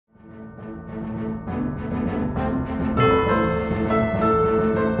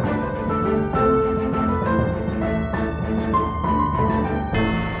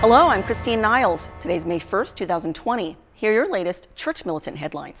Hello, I'm Christine Niles. Today's May 1st, 2020. Here are your latest Church Militant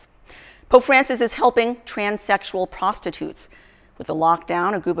headlines. Pope Francis is helping transsexual prostitutes. With the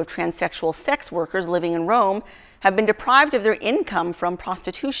lockdown, a group of transsexual sex workers living in Rome have been deprived of their income from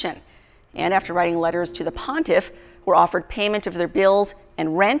prostitution. And after writing letters to the pontiff, were offered payment of their bills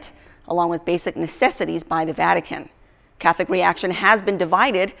and rent, along with basic necessities by the Vatican. Catholic reaction has been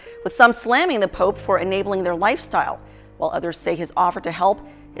divided, with some slamming the Pope for enabling their lifestyle, while others say his offer to help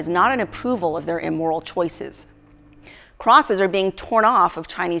is not an approval of their immoral choices. Crosses are being torn off of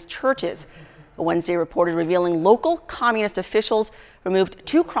Chinese churches. A Wednesday report is revealing local communist officials removed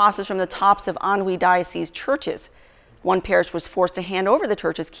 2 crosses from the tops of Anhui Diocese churches. One parish was forced to hand over the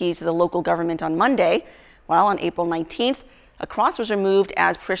church's keys to the local government on Monday, while on April 19th, a cross was removed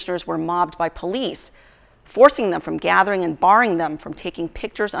as parishioners were mobbed by police, forcing them from gathering and barring them from taking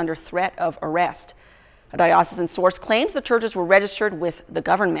pictures under threat of arrest. A diocesan source claims the churches were registered with the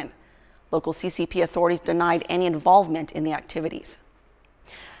government. Local CCP authorities denied any involvement in the activities.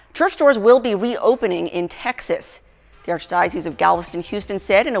 Church doors will be reopening in Texas. The Archdiocese of Galveston-Houston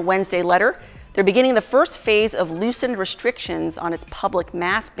said in a Wednesday letter they're beginning the first phase of loosened restrictions on its public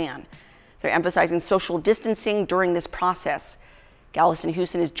mass ban. They're emphasizing social distancing during this process.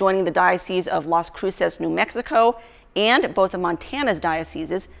 Galveston-Houston is joining the Diocese of Las Cruces, New Mexico, and both of Montana's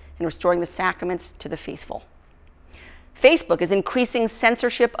dioceses in restoring the sacraments to the faithful. Facebook is increasing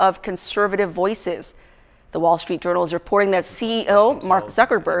censorship of conservative voices. The Wall Street Journal is reporting that CEO Mark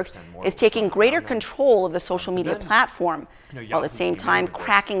Zuckerberg is taking greater control of the social media platform, while at the same time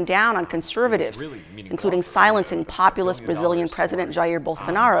cracking down on conservatives, including silencing populist Brazilian President Jair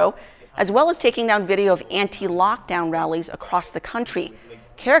Bolsonaro, as well as taking down video of anti-lockdown rallies across the country,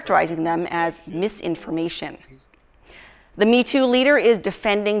 characterizing them as misinformation. The Me Too leader is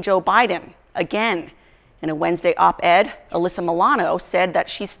defending Joe Biden again. In a Wednesday op-ed, Alyssa Milano said that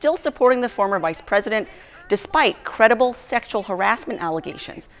she's still supporting the former vice president despite credible sexual harassment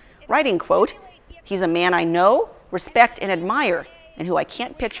allegations, writing, quote, "He's a man I know, respect, and admire, and who I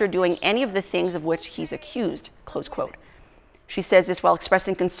can't picture doing any of the things of which he's accused," close quote. She says this while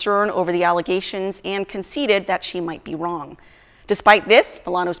expressing concern over the allegations and conceded that she might be wrong. Despite this,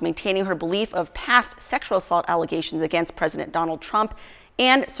 Milano is maintaining her belief of past sexual assault allegations against President Donald Trump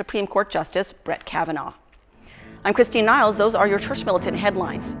and Supreme Court Justice Brett Kavanaugh. I'm Christine Niles. Those are your Church Militant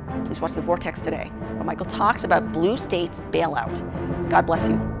headlines. Please watch The Vortex today, where Michael talks about blue states' bailout. God bless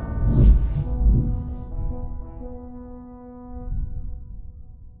you.